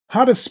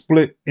How to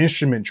split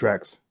instrument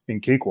tracks in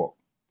Cakewalk.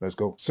 Let's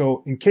go.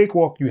 So in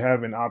Cakewalk, you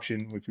have an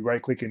option if you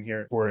right click in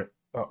here for an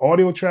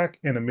audio track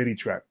and a MIDI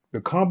track.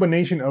 The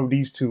combination of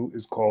these two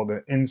is called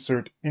the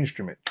insert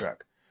instrument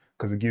track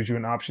because it gives you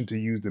an option to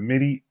use the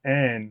MIDI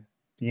and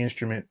the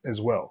instrument as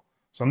well.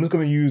 So I'm just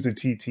going to use the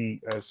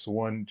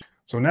TTS1.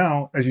 So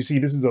now, as you see,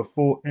 this is a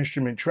full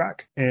instrument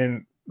track.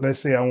 And let's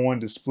say I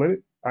wanted to split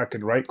it. I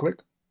could right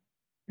click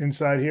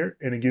inside here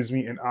and it gives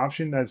me an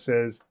option that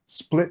says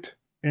split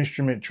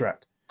instrument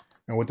track.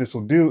 And what this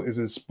will do is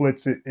it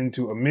splits it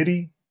into a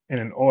MIDI and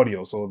an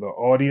audio. So the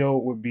audio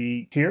would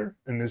be here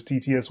in this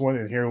TTS1,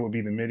 and here would be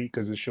the MIDI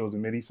because it shows the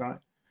MIDI sign.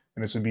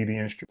 And this would be the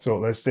instrument. So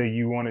let's say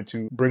you wanted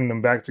to bring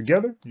them back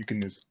together. You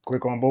can just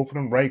click on both of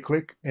them, right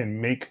click,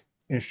 and make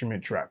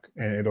instrument track.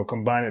 And it'll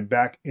combine it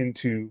back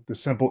into the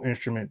simple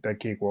instrument that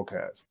Cakewalk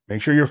has.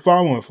 Make sure you're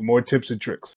following for more tips and tricks.